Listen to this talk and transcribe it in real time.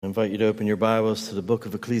I invite you to open your Bibles to the book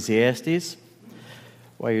of Ecclesiastes.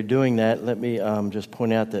 While you're doing that, let me just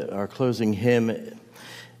point out that our closing hymn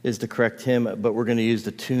is the correct hymn, but we're going to use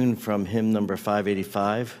the tune from hymn number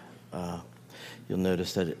 585. You'll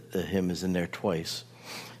notice that the hymn is in there twice.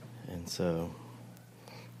 And so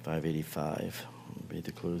 585 will be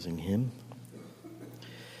the closing hymn.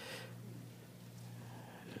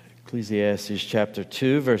 Ecclesiastes chapter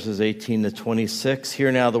 2, verses 18 to 26.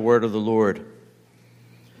 Hear now the word of the Lord.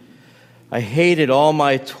 I hated all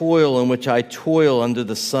my toil in which I toil under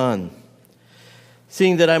the sun,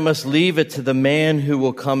 seeing that I must leave it to the man who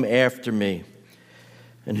will come after me,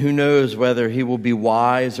 and who knows whether he will be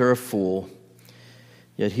wise or a fool.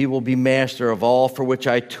 Yet he will be master of all for which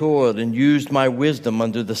I toiled and used my wisdom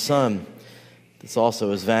under the sun. This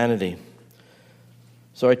also is vanity.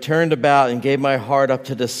 So I turned about and gave my heart up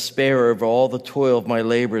to despair over all the toil of my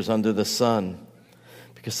labors under the sun.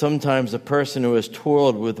 Because sometimes a person who has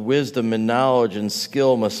toiled with wisdom and knowledge and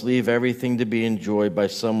skill must leave everything to be enjoyed by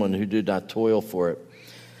someone who did not toil for it.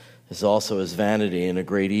 This also is vanity and a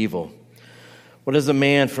great evil. What is a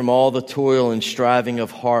man from all the toil and striving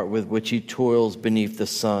of heart with which he toils beneath the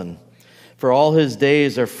sun? For all his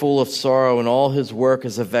days are full of sorrow, and all his work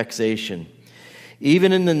is a vexation.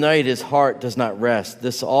 Even in the night his heart does not rest.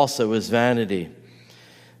 This also is vanity.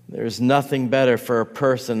 There is nothing better for a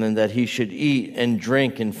person than that he should eat and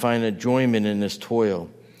drink and find enjoyment in his toil.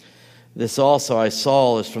 This also I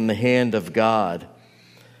saw is from the hand of God.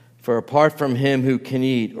 For apart from him, who can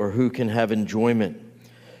eat or who can have enjoyment?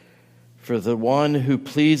 For the one who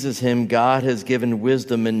pleases him, God has given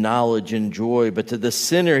wisdom and knowledge and joy. But to the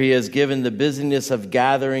sinner he has given the busyness of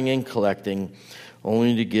gathering and collecting,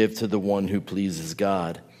 only to give to the one who pleases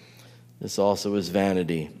God. This also is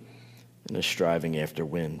vanity and a striving after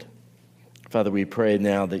wind. Father, we pray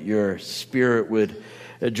now that your Spirit would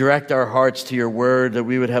direct our hearts to your word, that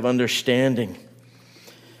we would have understanding,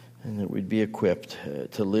 and that we'd be equipped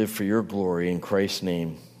to live for your glory in Christ's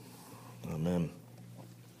name. Amen.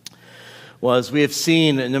 Well, as we have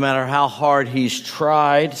seen, no matter how hard he's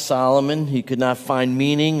tried, Solomon, he could not find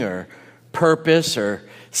meaning or purpose or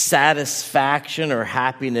satisfaction or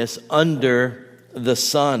happiness under the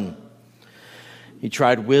sun. He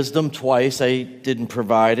tried wisdom twice. They didn't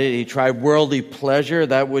provide it. He tried worldly pleasure.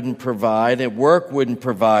 That wouldn't provide it. Work wouldn't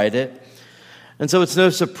provide it. And so it's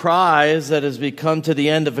no surprise that as we come to the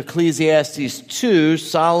end of Ecclesiastes 2,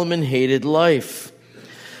 Solomon hated life.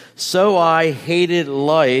 So I hated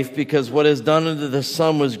life because what is done under the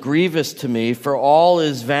sun was grievous to me, for all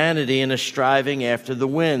is vanity and a striving after the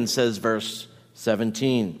wind, says verse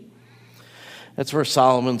 17. That's where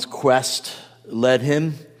Solomon's quest led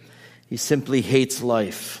him. He simply hates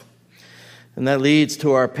life. And that leads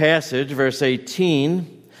to our passage, verse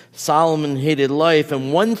 18. Solomon hated life,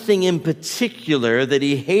 and one thing in particular that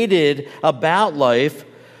he hated about life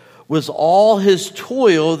was all his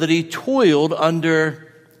toil that he toiled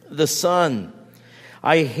under the sun.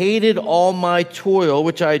 I hated all my toil,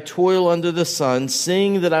 which I toil under the sun,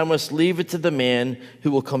 seeing that I must leave it to the man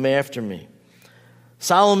who will come after me.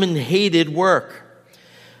 Solomon hated work.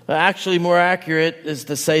 Actually, more accurate is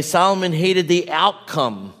to say Solomon hated the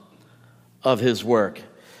outcome of his work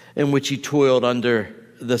in which he toiled under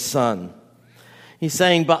the sun. He's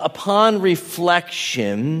saying, but upon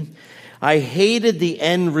reflection, I hated the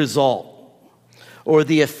end result or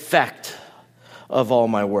the effect of all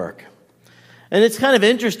my work. And it's kind of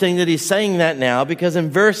interesting that he's saying that now, because in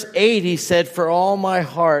verse 8 he said, for all my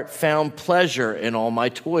heart found pleasure in all my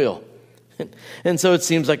toil. And so it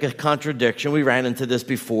seems like a contradiction. We ran into this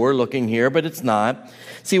before looking here, but it's not.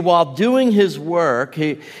 See, while doing his work,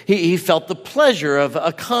 he felt the pleasure of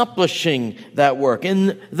accomplishing that work.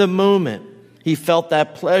 In the moment, he felt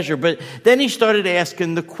that pleasure. But then he started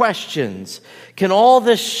asking the questions. Can all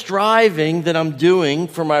this striving that I'm doing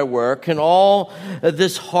for my work, can all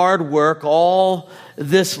this hard work, all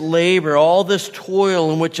this labor, all this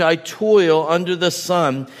toil in which I toil under the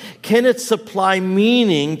sun, can it supply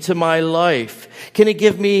meaning to my life? Can it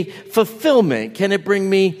give me fulfillment? Can it bring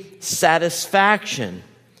me satisfaction?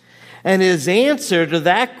 And his answer to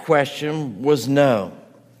that question was no.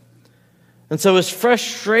 And so his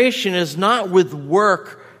frustration is not with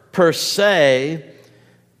work per se.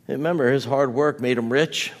 Remember, his hard work made him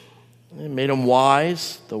rich. It made him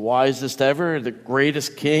wise, the wisest ever, the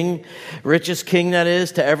greatest king, richest king that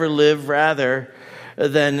is to ever live, rather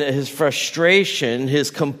than his frustration.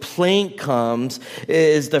 His complaint comes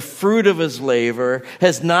is the fruit of his labor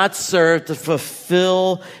has not served to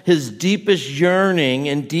fulfill his deepest yearning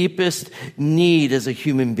and deepest need as a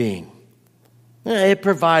human being. It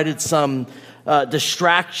provided some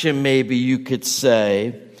distraction, maybe you could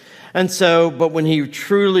say, And so, but when he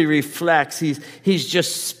truly reflects, he's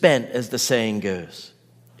just spent, as the saying goes.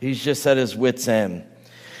 He's just at his wit's end.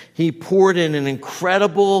 He poured in an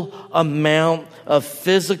incredible amount of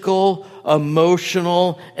physical,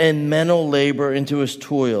 emotional, and mental labor into his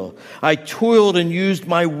toil. I toiled and used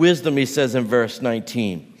my wisdom, he says in verse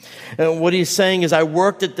 19. And what he's saying is, I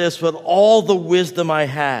worked at this with all the wisdom I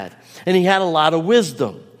had. And he had a lot of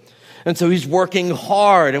wisdom. And so he's working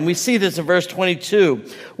hard. And we see this in verse 22.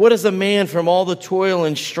 What is a man from all the toil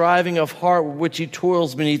and striving of heart with which he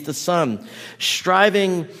toils beneath the sun?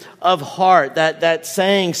 Striving of heart, that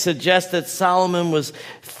saying suggests that Solomon was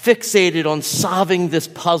fixated on solving this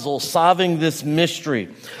puzzle, solving this mystery.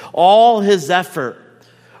 All his effort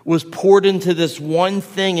was poured into this one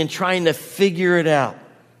thing and trying to figure it out.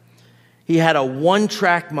 He had a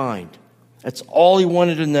one-track mind. That's all he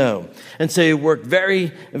wanted to know. And so he worked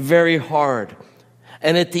very, very hard.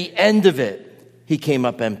 And at the end of it, he came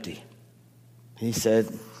up empty. He said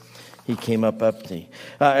he came up empty.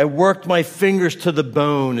 I worked my fingers to the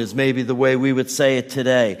bone is maybe the way we would say it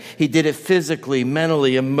today. He did it physically,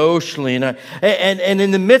 mentally, emotionally. And in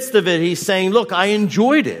the midst of it, he's saying, look, I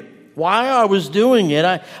enjoyed it. While I was doing it,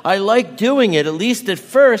 I liked doing it, at least at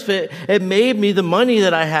first. It made me the money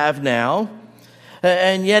that I have now.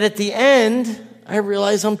 And yet at the end, I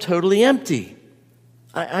realize I'm totally empty.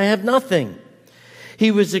 I have nothing.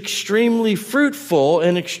 He was extremely fruitful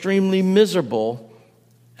and extremely miserable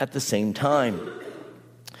at the same time.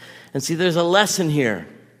 And see, there's a lesson here.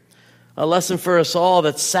 A lesson for us all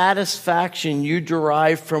that satisfaction you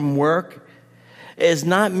derive from work is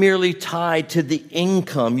not merely tied to the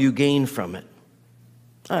income you gain from it.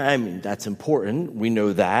 I mean, that's important. We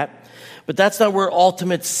know that. But that's not where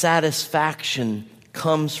ultimate satisfaction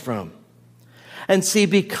comes from. And see,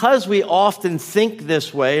 because we often think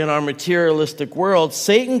this way in our materialistic world,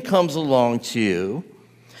 Satan comes along to you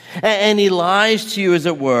and he lies to you, as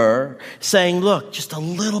it were, saying, look, just a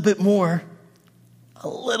little bit more, just a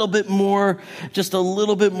little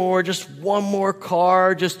bit more, just one more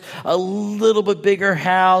car, just a little bit bigger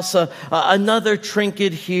house, another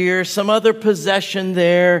trinket here, some other possession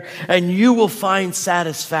there, and you will find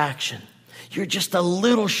satisfaction. You're just a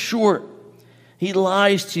little short. He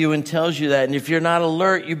lies to you and tells you that. And if you're not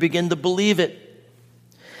alert, you begin to believe it.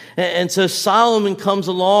 And so Solomon comes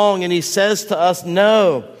along and he says to us,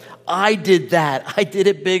 no, I did that. I did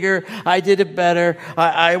it bigger. I did it better.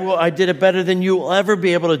 I did it better than you will ever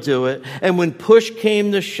be able to do it. And when push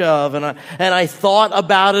came to shove and I thought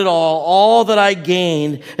about it all that I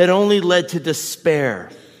gained, it only led to despair,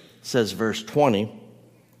 says verse 20.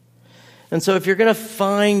 And so if you're going to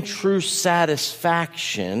find true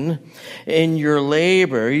satisfaction in your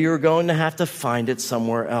labor, you're going to have to find it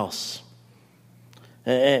somewhere else.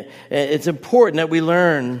 It's important that we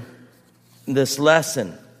learn this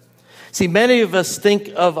lesson. See, many of us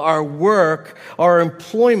think of our work, our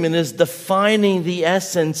employment, as defining the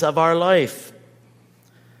essence of our life.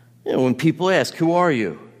 You know, when people ask, who are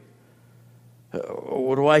you?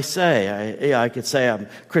 What do I say? I could say I'm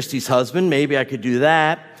Christy's husband. Maybe I could do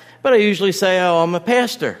that. But I usually say, I'm a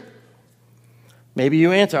pastor. Maybe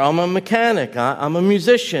you answer, I'm a mechanic. I'm a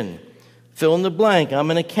musician. Fill in the blank.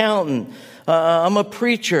 I'm an accountant. I'm a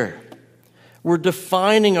preacher. We're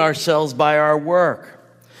defining ourselves by our work.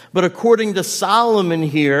 But according to Solomon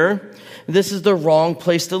here, this is the wrong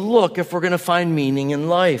place to look if we're going to find meaning in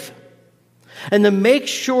life. And to make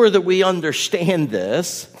sure that we understand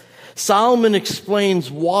this, Solomon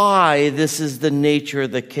explains why this is the nature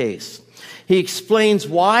of the case. He explains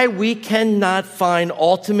why we cannot find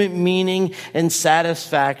ultimate meaning and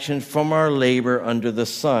satisfaction from our labor under the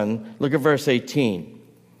sun. Look at verse 18.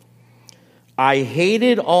 I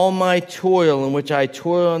hated all my toil in which I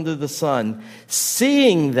toil under the sun,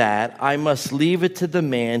 seeing that I must leave it to the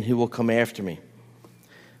man who will come after me.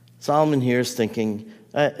 Solomon here is thinking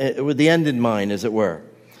with the end in mind, as it were.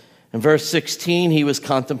 In verse 16, he was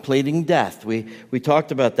contemplating death. We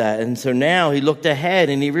talked about that. And so now he looked ahead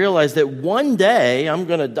and he realized that one day I'm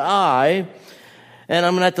going to die and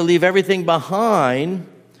I'm going to have to leave everything behind.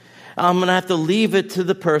 I'm going to have to leave it to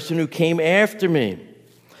the person who came after me.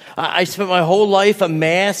 I spent my whole life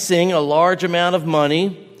amassing a large amount of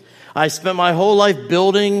money. I spent my whole life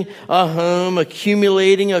building a home,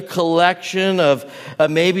 accumulating a collection of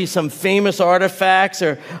maybe some famous artifacts,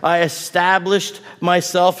 or I established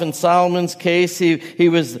myself. In Solomon's case, he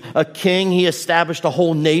was a king. He established a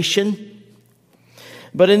whole nation.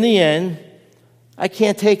 But in the end, I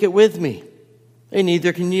can't take it with me, and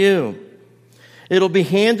neither can you. It'll be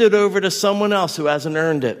handed over to someone else who hasn't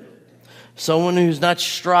earned it, someone who's not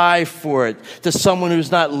strived for it, to someone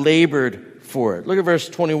who's not labored for it. Look at verse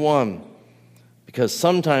 21. Because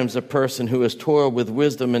sometimes a person who has toiled with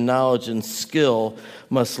wisdom and knowledge and skill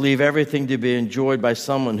must leave everything to be enjoyed by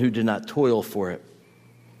someone who did not toil for it.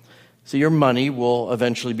 So your money will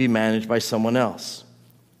eventually be managed by someone else.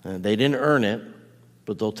 They didn't earn it,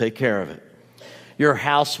 but they'll take care of it. Your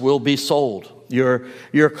house will be sold.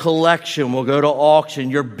 Your collection will go to auction.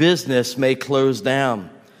 Your business may close down.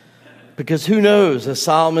 Because who knows, as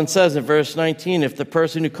Solomon says in verse 19, if the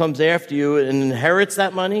person who comes after you and inherits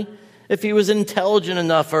that money, if he was intelligent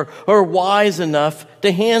enough or wise enough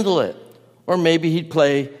to handle it. Or maybe he'd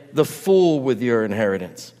play the fool with your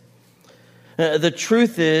inheritance. The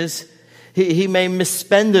truth is, he may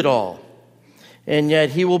misspend it all. And yet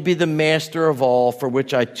he will be the master of all for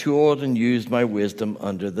which I toiled and used my wisdom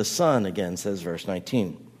under the sun. Again, says verse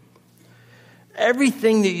 19.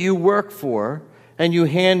 Everything that you work for and you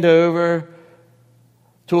hand over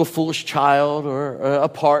to a foolish child or a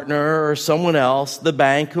partner or someone else, the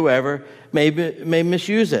bank, whoever, may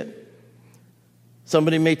misuse it.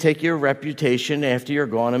 Somebody may take your reputation after you're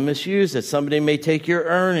gone and misuse it. Somebody may take your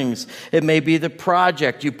earnings. It may be the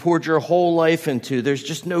project you poured your whole life into. There's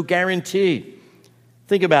just no guarantee.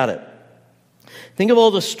 Think about it. Think of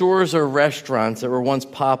all the stores or restaurants that were once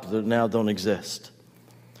popular that now don't exist.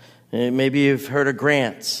 And maybe you've heard of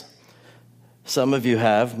Grant's. Some of you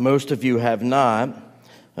have. Most of you have not.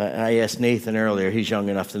 I asked Nathan earlier. He's young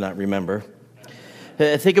enough to not remember.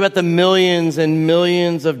 Think about the millions and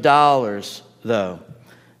millions of dollars, though.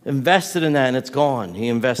 Invested in that, and it's gone. He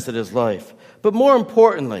invested his life. But more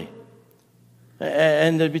importantly,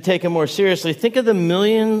 and to be taken more seriously, think of the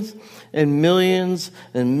millions and millions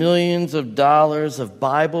and millions of dollars of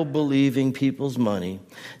Bible-believing people's money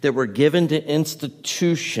that were given to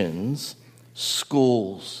institutions,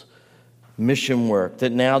 schools, mission work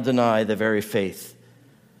that now deny the very faith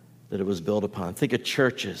that it was built upon. Think of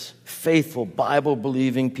churches, faithful,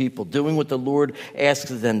 Bible-believing people doing what the Lord asks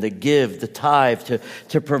of them to give, to tithe,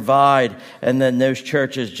 to provide, and then those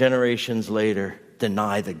churches generations later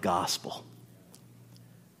deny the gospel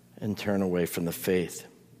and turn away from the faith.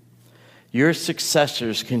 Your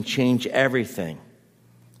successors can change everything,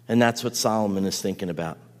 and that's what Solomon is thinking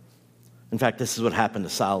about. In fact, this is what happened to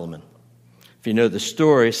Solomon. If you know the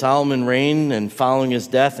story, Solomon reigned, and following his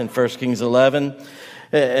death in 1 Kings 11,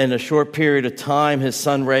 in a short period of time, his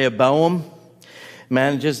son Rehoboam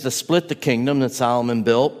manages to split the kingdom that Solomon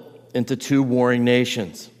built into two warring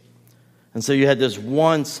nations. And so you had this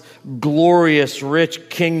once glorious, rich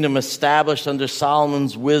kingdom established under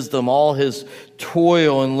Solomon's wisdom, all his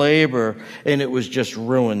toil and labor, and it was just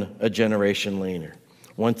ruined a generation later,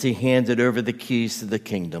 once he handed over the keys to the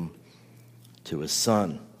kingdom to his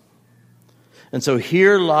son. And so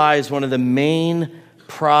here lies one of the main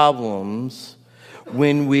problems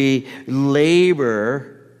when we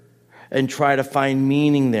labor and try to find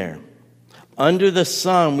meaning there. Under the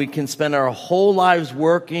sun, we can spend our whole lives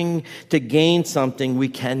working to gain something we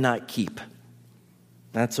cannot keep.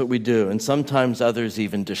 That's what we do. And sometimes others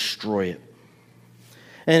even destroy it.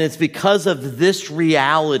 And it's because of this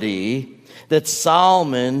reality that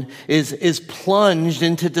Solomon is plunged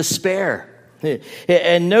into despair.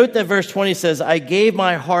 And note that verse 20 says, I gave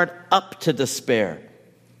my heart up to despair.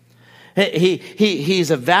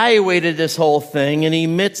 He's evaluated this whole thing, and he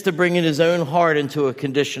admits to bringing his own heart into a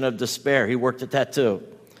condition of despair. He worked at that too.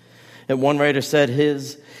 And one writer said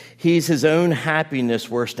he's his own happiness'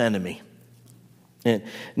 worst enemy. And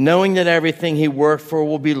knowing that everything he worked for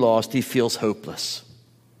will be lost, he feels hopeless.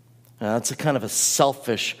 Now, that's a kind of a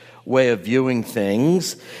selfish way of viewing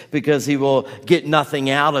things, because he will get nothing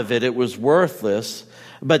out of it. It was worthless,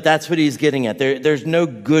 but that's what he's getting at. There's no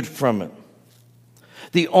good from it.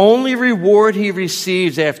 The only reward he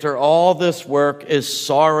receives after all this work is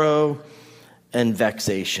sorrow and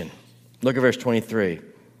vexation. Look at verse 23.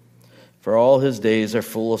 For all his days are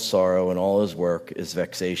full of sorrow, and all his work is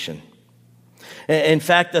vexation. In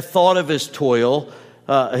fact, the thought of his toil,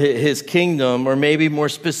 his kingdom, or maybe more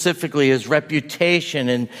specifically his reputation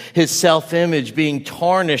and his self-image being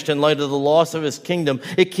tarnished in light of the loss of his kingdom,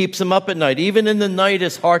 it keeps him up at night. Even in the night,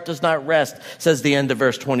 his heart does not rest, says the end of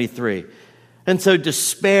verse 23. And so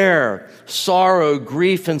despair, sorrow,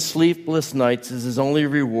 grief, and sleepless nights is his only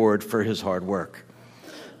reward for his hard work.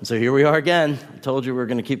 And so here we are again. I told you we're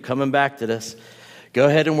going to keep coming back to this. Go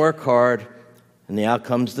ahead and work hard, and the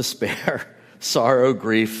outcome's despair, sorrow,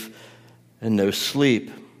 grief, and no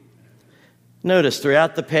sleep. Notice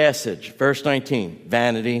throughout the passage, verse 19,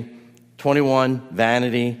 vanity, 21,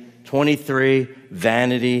 vanity, 23,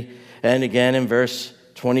 vanity, and again in verse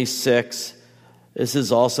 26, this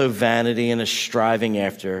is also vanity and a striving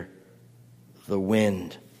after the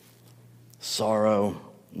wind. Sorrow,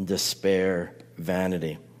 despair,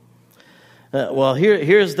 vanity.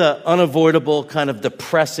 Here's the unavoidable kind of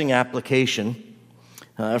depressing application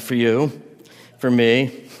for you, for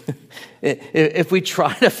me. If we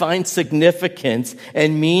try to find significance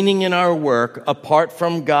and meaning in our work apart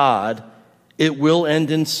from God, it will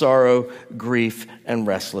end in sorrow, grief, and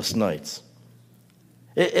restless nights.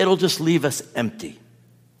 It'll just leave us empty.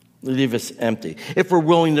 Leave us empty if we're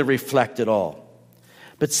willing to reflect at all.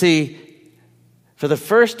 But see, for the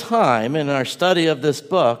first time in our study of this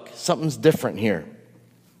book, something's different here.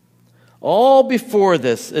 All before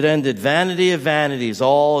this, it ended vanity of vanities,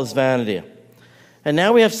 all is vanity. And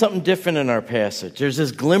now we have something different in our passage. There's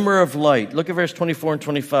this glimmer of light. Look at verse 24 and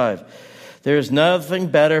 25. There is nothing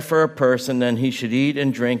better for a person than he should eat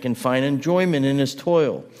and drink and find enjoyment in his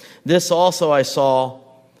toil. This also I saw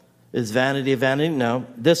is vanity of vanity. No,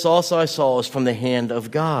 this also I saw is from the hand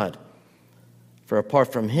of God. For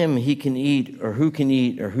apart from him, he can eat, or who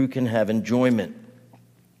can have enjoyment.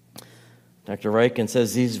 Dr. Ryken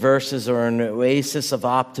says these verses are an oasis of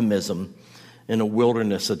optimism in a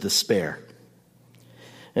wilderness of despair.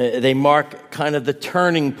 They mark kind of the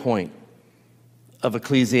turning point of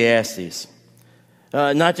Ecclesiastes.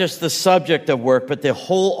 Not just the subject of work, but the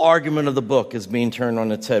whole argument of the book is being turned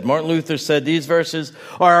on its head. Martin Luther said these verses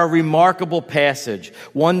are a remarkable passage,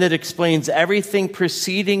 one that explains everything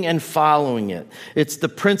preceding and following it. It's the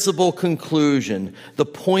principal conclusion, the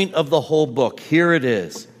point of the whole book. Here it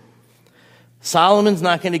is. Solomon's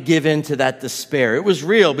not going to give in to that despair. It was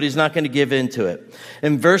real, but he's not going to give in to it.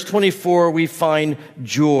 In verse 24, we find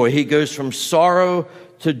joy. He goes from sorrow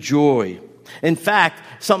to joy. In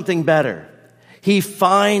fact, something better. He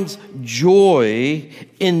finds joy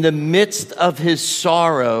in the midst of his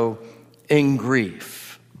sorrow and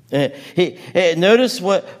grief. Notice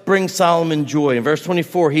what brings Solomon joy. In verse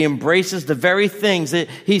 24, he embraces the very things that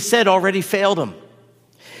he said already failed him.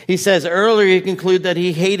 He says earlier he concluded that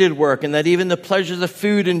he hated work and that even the pleasures of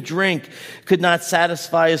food and drink could not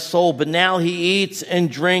satisfy his soul. But now he eats and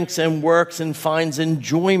drinks and works and finds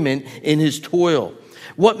enjoyment in his toil.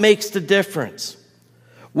 What makes the difference?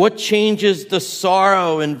 What changes the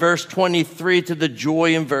sorrow in verse 23 to the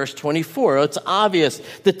joy in verse 24? It's obvious.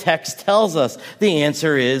 The text tells us the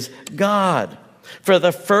answer is God. For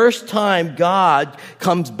the first time, God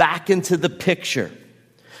comes back into the picture.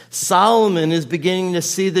 Solomon is beginning to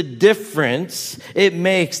see the difference it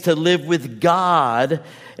makes to live with God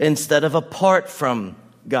instead of apart from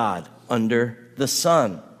God under the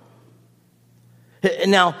sun.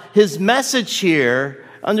 Now, his message here,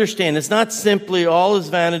 understand, it's not simply all is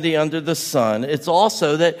vanity under the sun. It's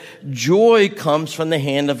also that joy comes from the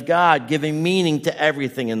hand of God, giving meaning to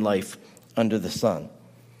everything in life under the sun.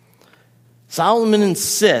 Solomon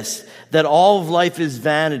insists that all of life is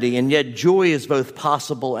vanity, and yet joy is both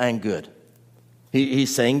possible and good.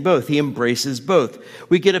 He's saying both. He embraces both.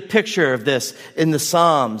 We get a picture of this in the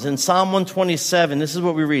Psalms. In Psalm 127, this is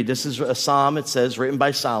what we read. This is a psalm, it says, written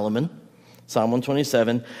by Solomon. Psalm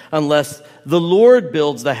 127, unless the Lord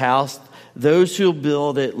builds the house, those who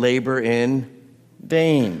build it labor in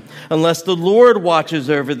vain. Unless the Lord watches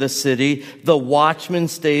over the city, the watchman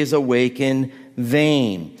stays awake in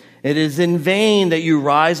vain. It is in vain that you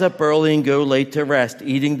rise up early and go late to rest,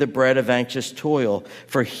 eating the bread of anxious toil,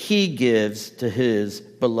 for he gives to his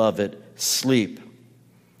beloved sleep.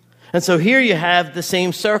 And so here you have the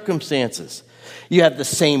same circumstances. You have the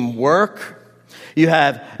same work. You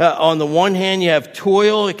have, on the one hand, you have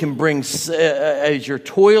toil. It can bring, as you're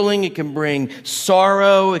toiling, it can bring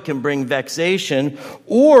sorrow. It can bring vexation.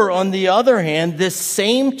 Or, on the other hand, this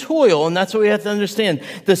same toil, and that's what we have to understand,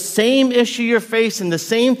 the same issue you're facing, the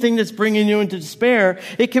same thing that's bringing you into despair,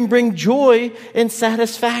 it can bring joy and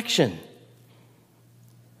satisfaction.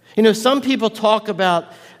 You know, some people talk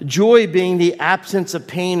about joy being the absence of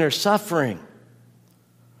pain or suffering.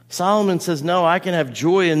 Solomon says, no, I can have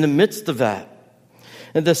joy in the midst of that.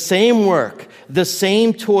 And the same work, the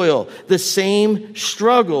same toil, the same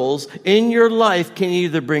struggles in your life can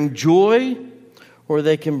either bring joy or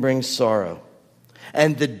they can bring sorrow.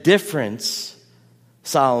 And the difference,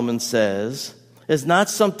 Solomon says, is not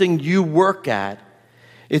something you work at.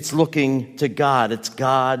 It's looking to God. It's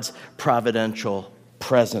God's providential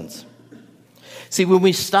presence. See, when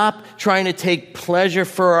we stop trying to take pleasure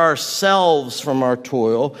for ourselves from our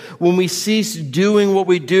toil, when we cease doing what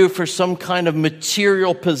we do for some kind of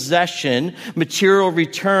material possession, material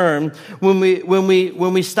return, when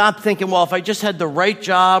we stop thinking, well, if I just had the right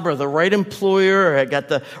job or the right employer, or I got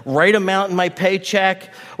the right amount in my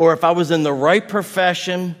paycheck, or if I was in the right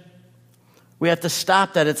profession, We have to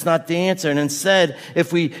stop that. It's not the answer. And instead,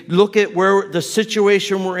 if we look at where the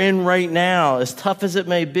situation we're in right now, as tough as it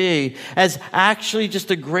may be, as actually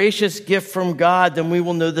just a gracious gift from God, then we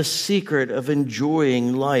will know the secret of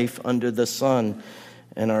enjoying life under the sun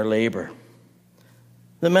and our labor.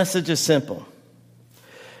 The message is simple.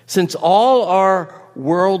 Since all our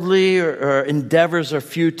worldly or endeavors are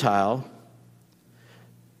futile,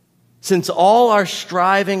 since all our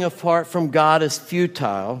striving apart from God is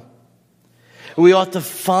futile, we ought to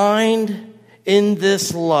find in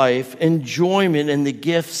this life enjoyment in the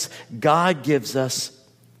gifts God gives us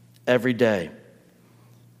every day.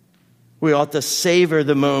 We ought to savor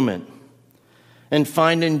the moment and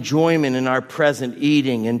find enjoyment in our present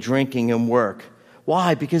eating and drinking and work.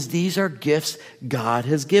 Why? Because these are gifts God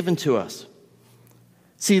has given to us.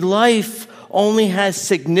 See, life only has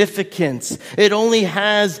significance. It only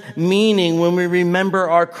has meaning when we remember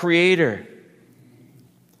our Creator.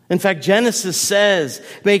 In fact, Genesis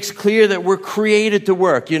makes clear that we're created to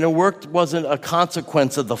work. Work wasn't a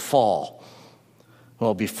consequence of the fall.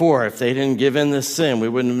 Well, before, if they didn't give in this sin, we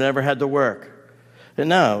would have never had to work. But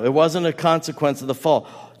no, it wasn't a consequence of the fall.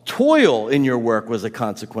 Toil in your work was a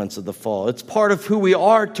consequence of the fall. It's part of who we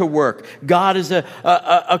are to work. God is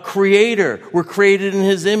a creator. We're created in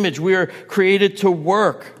His image. We are created to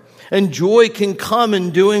work. And joy can come in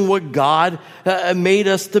doing what God made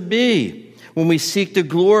us to be, when we seek to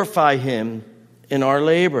glorify Him in our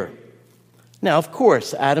labor. Now, of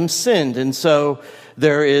course, Adam sinned, and so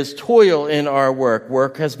there is toil in our work.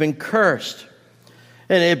 Work has been cursed,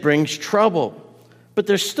 and it brings trouble. But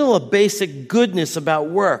there's still a basic goodness about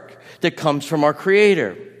work that comes from our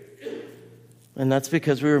Creator. And that's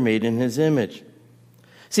because we were made in His image.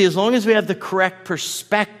 See, as long as we have the correct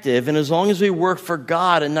perspective, and as long as we work for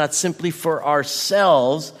God and not simply for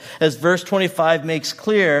ourselves, as verse 25 makes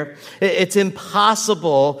clear, it's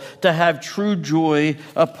impossible to have true joy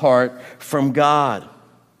apart from God.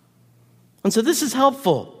 And so this is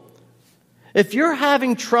helpful. If you're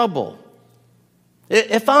having trouble,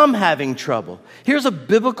 if I'm having trouble, here's a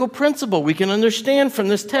biblical principle we can understand from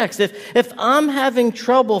this text. If I'm having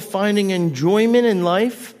trouble finding enjoyment in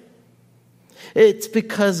life, it's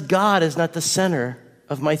because God is not the center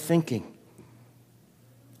of my thinking.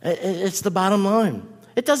 It's the bottom line.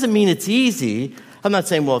 It doesn't mean it's easy. I'm not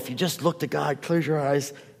saying, well, if you just look to God, close your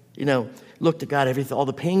eyes, look to God, all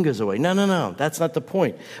the pain goes away. No. That's not the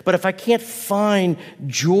point. But if I can't find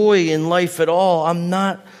joy in life at all, I'm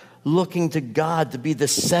not looking to God to be the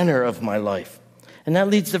center of my life. And that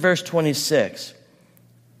leads to verse 26.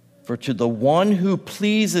 For to the one who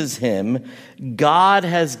pleases Him, God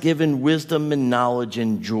has given wisdom and knowledge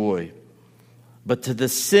and joy. But to the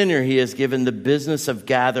sinner He has given the business of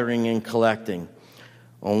gathering and collecting,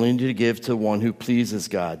 only to give to one who pleases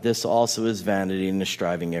God. This also is vanity and the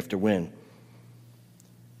striving after wind.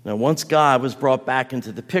 Now, once God was brought back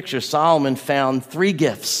into the picture, Solomon found three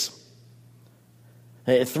gifts.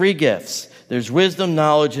 Three gifts. There's wisdom,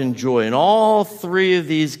 knowledge, and joy. And all three of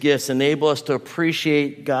these gifts enable us to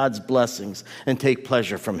appreciate God's blessings and take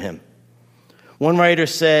pleasure from Him. One writer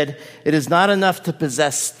said, "It is not enough to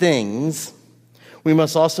possess things. We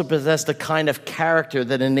must also possess the kind of character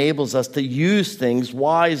that enables us to use things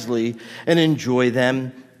wisely and enjoy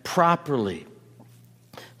them properly."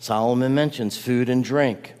 Solomon mentions food and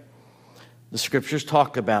drink. The scriptures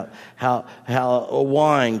talk about how a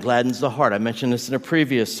wine gladdens the heart. I mentioned this in a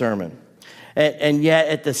previous sermon. And yet,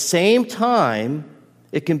 at the same time,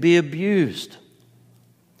 it can be abused.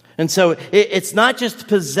 And so it's not just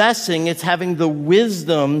possessing, it's having the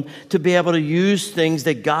wisdom to be able to use things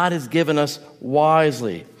that God has given us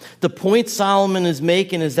wisely. The point Solomon is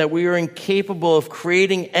making is that we are incapable of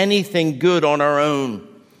creating anything good on our own.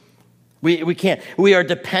 We can't. We are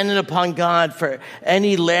dependent upon God for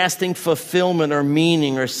any lasting fulfillment or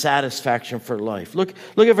meaning or satisfaction for life. Look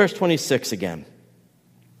at verse 26 again.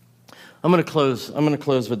 I'm going to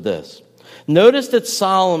close with this. Notice that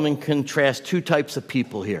Solomon contrasts two types of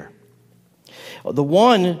people here. The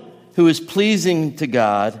one who is pleasing to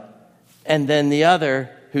God, and then the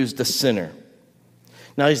other who's the sinner.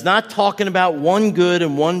 Now, he's not talking about one good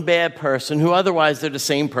and one bad person who otherwise they're the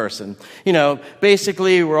same person.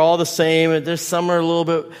 Basically we're all the same. There's some are a little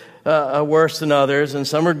bit worse than others, and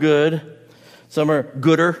some are good. Some are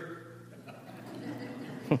gooder.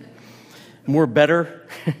 More better.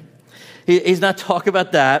 He's not talking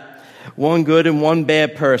about that. One good and one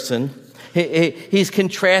bad person. He's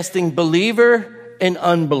contrasting believer and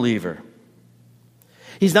unbeliever.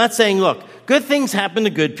 He's not saying, look, good things happen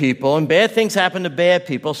to good people and bad things happen to bad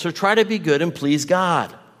people, so try to be good and please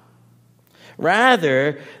God.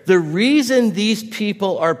 Rather, the reason these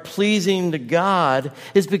people are pleasing to God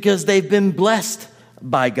is because they've been blessed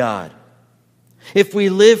by God. If we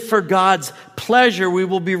live for God's pleasure, we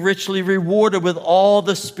will be richly rewarded with all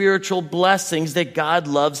the spiritual blessings that God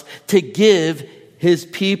loves to give his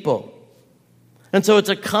people. And so it's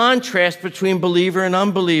a contrast between believer and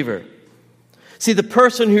unbeliever. See, the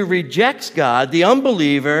person who rejects God, the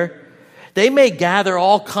unbeliever, they may gather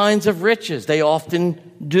all kinds of riches. They often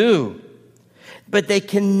do. But they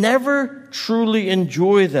can never truly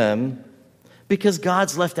enjoy them because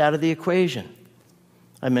God's left out of the equation.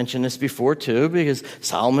 I mentioned this before too, because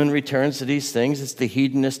Solomon returns to these things. It's the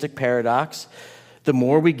hedonistic paradox. The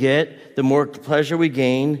more we get, the more pleasure we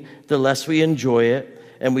gain, the less we enjoy it,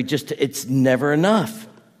 and it's never enough.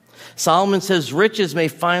 Solomon says riches may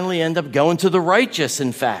finally end up going to the righteous,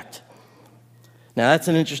 in fact. Now that's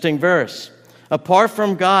an interesting verse. Apart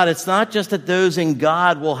from God, it's not just that those in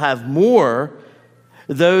God will have more,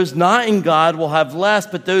 those not in God will have less,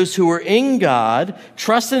 but those who are in God,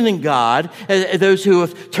 trusting in God, those who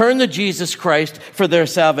have turned to Jesus Christ for their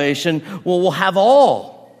salvation, will have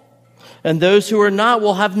all. And those who are not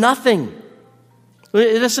will have nothing.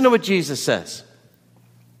 Listen to what Jesus says.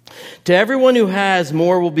 To everyone who has,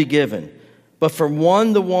 more will be given. But from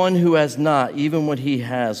the one who has not, even what he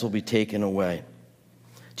has will be taken away.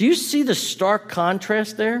 Do you see the stark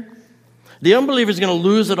contrast there? The unbeliever is going to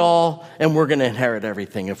lose it all, and we're going to inherit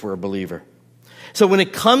everything if we're a believer. So when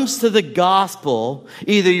it comes to the gospel,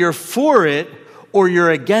 either you're for it or you're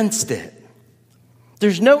against it.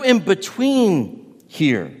 There's no in-between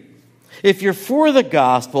here. If you're for the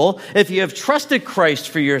gospel, if you have trusted Christ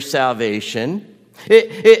for your salvation,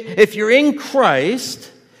 if you're in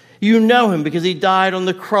Christ, you know him because he died on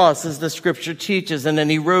the cross, as the scripture teaches, and then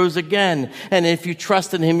he rose again. And if you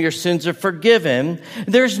trust in him, your sins are forgiven.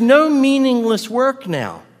 There's no meaningless work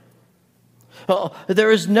now.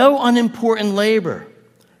 There is no unimportant labor.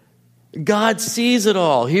 God sees it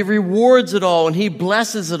all. He rewards it all, and he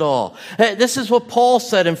blesses it all. This is what Paul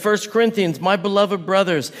said in 1 Corinthians, "My beloved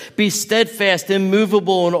brothers, be steadfast,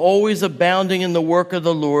 immovable, and always abounding in the work of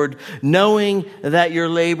the Lord, knowing that your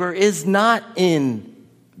labor is not in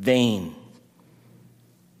vain."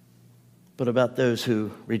 But about those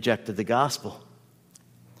who rejected the gospel.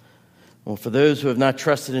 Well, for those who have not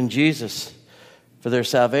trusted in Jesus for their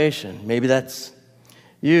salvation, maybe that's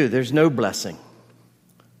you. There's no blessing.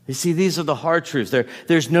 You see, these are the hard truths.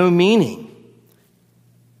 There's no meaning.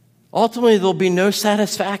 Ultimately, there'll be no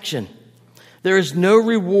satisfaction. There is no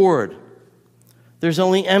reward. There's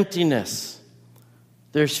only emptiness.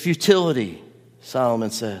 There's futility, Solomon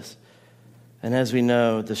says. And as we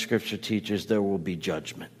know, the scripture teaches there will be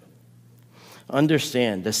judgment.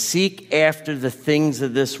 Understand, to seek after the things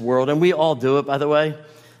of this world, and we all do it, by the way.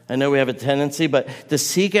 I know we have a tendency, but to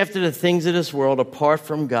seek after the things of this world apart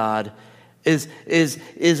from God is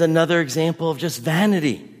another example of just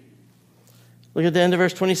vanity. Look at the end of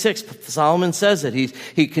verse 26. Solomon says it.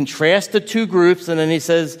 He contrasts the two groups, and then he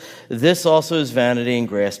says, this also is vanity and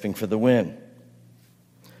grasping for the wind.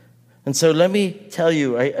 And so let me tell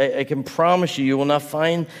you, I can promise you, you will not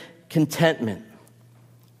find contentment.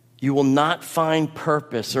 You will not find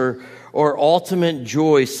purpose or ultimate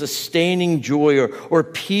joy, sustaining joy or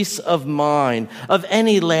peace of mind of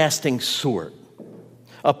any lasting sort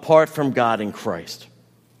apart from God in Christ.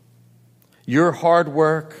 Your hard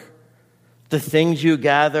work, the things you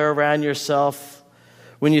gather around yourself,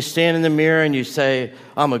 when you stand in the mirror and you say,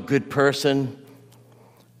 I'm a good person,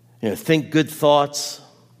 think good thoughts,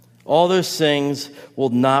 all those things will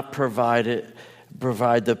not provide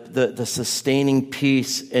the sustaining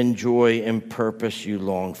peace and joy and purpose you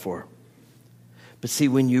long for. But see,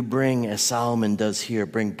 when you bring, as Solomon does here,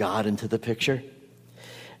 bring God into the picture,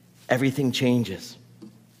 everything changes.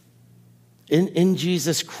 In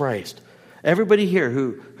Jesus Christ, everybody here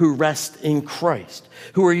who rests in Christ,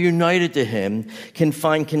 who are united to him, can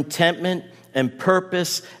find contentment and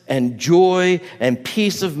purpose and joy and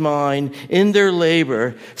peace of mind in their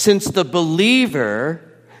labor, since the believer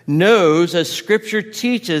knows, as Scripture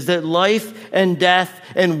teaches, that life and death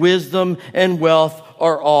and wisdom and wealth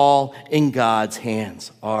are all in God's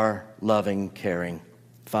hands, our loving, caring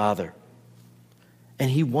Father.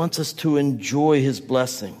 And he wants us to enjoy his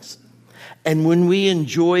blessings. And when we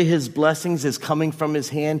enjoy his blessings as coming from his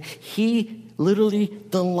hand, he literally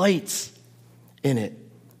delights in it.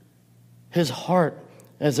 His heart,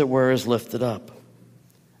 as it were, is lifted up.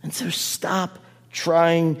 And so stop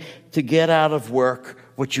trying to get out of work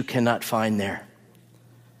what you cannot find there.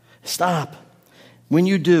 Stop. When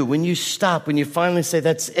you stop, when you finally say,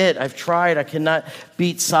 that's it, I've tried, I cannot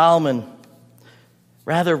beat Solomon.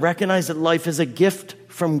 Rather, recognize that life is a gift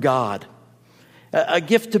from God. a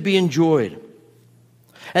gift to be enjoyed.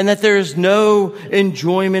 And that there is no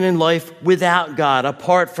enjoyment in life without God,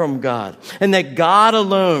 apart from God. And that God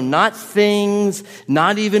alone, not things,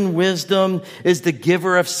 not even wisdom, is the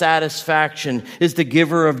giver of satisfaction, is the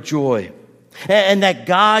giver of joy. And that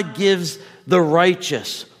God gives the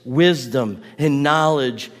righteous wisdom and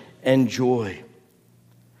knowledge and joy.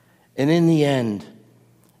 And in the end,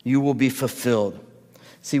 you will be fulfilled.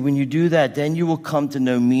 See, when you do that, then you will come to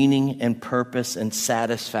know meaning and purpose and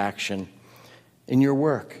satisfaction in your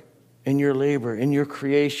work, in your labor, in your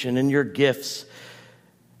creation, in your gifts.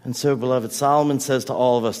 And so, beloved, Solomon says to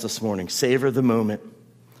all of us this morning, savor the moment.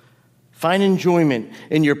 Find enjoyment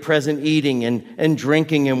in your present eating and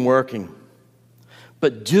drinking and working.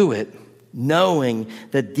 But do it knowing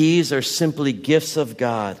that these are simply gifts of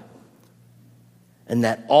God and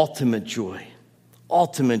that ultimate joy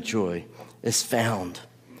is found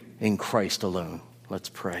in Christ alone. Let's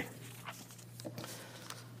pray.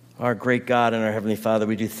 Our great God and our Heavenly Father,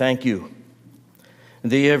 we do thank you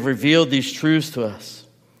that you have revealed these truths to us.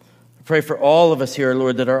 I pray for all of us here,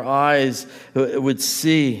 Lord, that our eyes would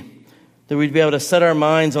see, that we'd be able to set our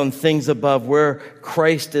minds on things above where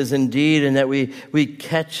Christ is indeed, and that we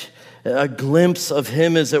catch a glimpse of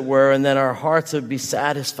him, as it were, and that our hearts would be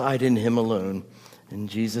satisfied in him alone. In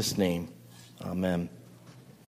Jesus' name, amen.